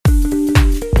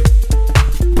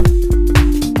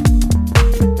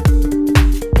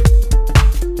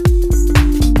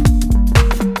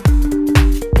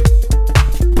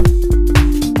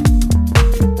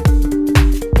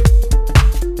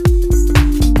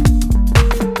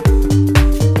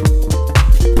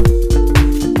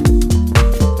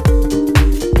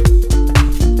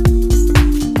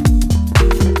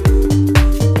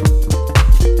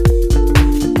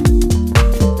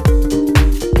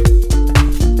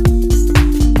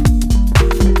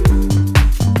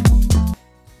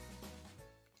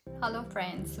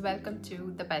welcome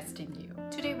to The Best in You.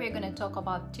 Today we're going to talk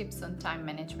about tips on time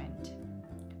management.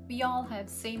 We all have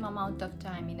same amount of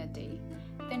time in a day.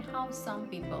 Then how some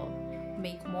people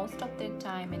make most of their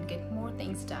time and get more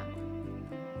things done.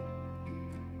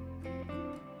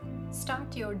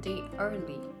 Start your day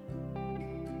early.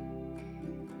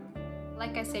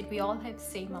 Like I said, we all have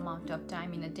same amount of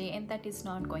time in a day and that is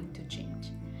not going to change.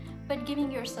 But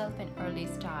giving yourself an early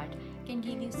start can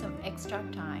give you some extra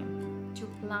time to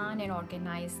plan and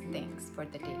organize things for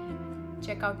the day.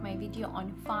 Check out my video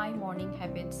on 5 morning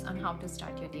habits on how to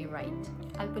start your day right.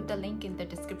 I'll put the link in the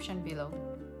description below.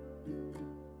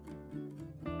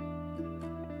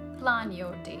 Plan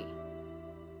your day.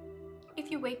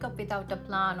 If you wake up without a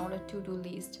plan or a to-do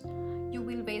list, you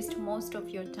will waste most of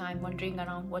your time wondering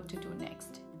around what to do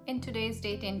next. In today's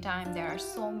date and time, there are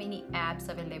so many apps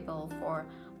available for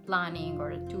planning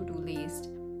or a to-do list.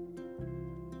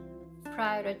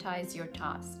 Prioritize your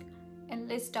task and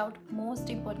list out most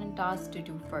important tasks to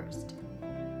do first.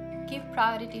 Give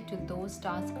priority to those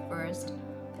tasks first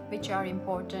which are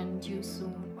important, due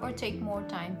soon, or take more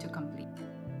time to complete.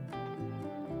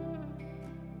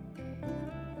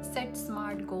 Set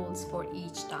SMART goals for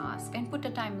each task and put a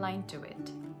timeline to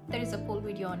it. There is a full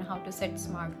video on how to set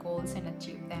SMART goals and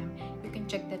achieve them. You can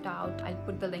check that out. I'll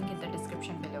put the link in the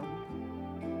description below.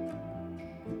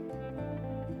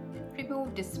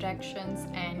 Remove distractions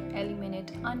and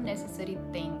eliminate unnecessary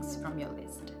things from your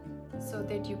list so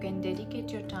that you can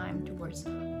dedicate your time towards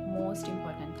most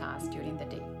important tasks during the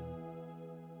day.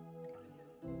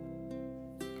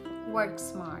 Work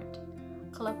smart.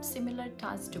 Club similar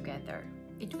tasks together.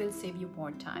 It will save you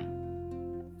more time.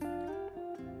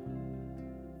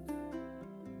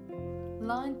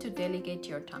 Learn to delegate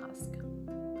your task.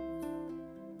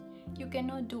 You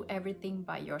cannot do everything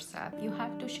by yourself. You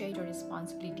have to share your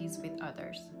responsibilities with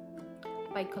others.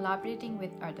 By collaborating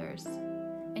with others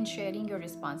and sharing your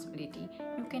responsibility,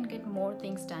 you can get more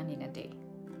things done in a day.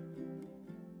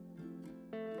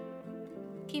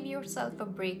 Give yourself a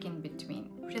break in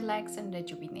between. Relax and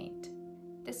rejuvenate.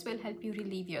 This will help you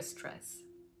relieve your stress.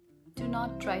 Do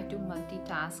not try to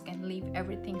multitask and leave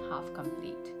everything half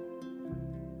complete.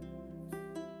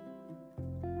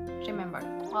 Remember,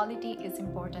 quality is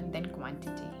important than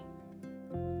quantity.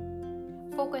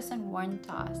 Focus on one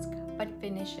task, but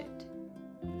finish it.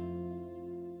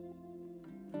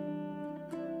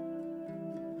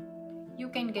 You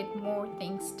can get more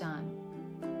things done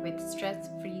with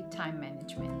stress-free time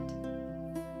management.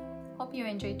 Hope you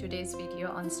enjoyed today's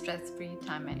video on stress-free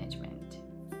time management.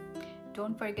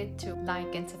 Don't forget to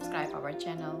like and subscribe our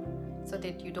channel so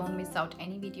that you don't miss out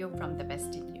any video from The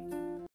Best in You.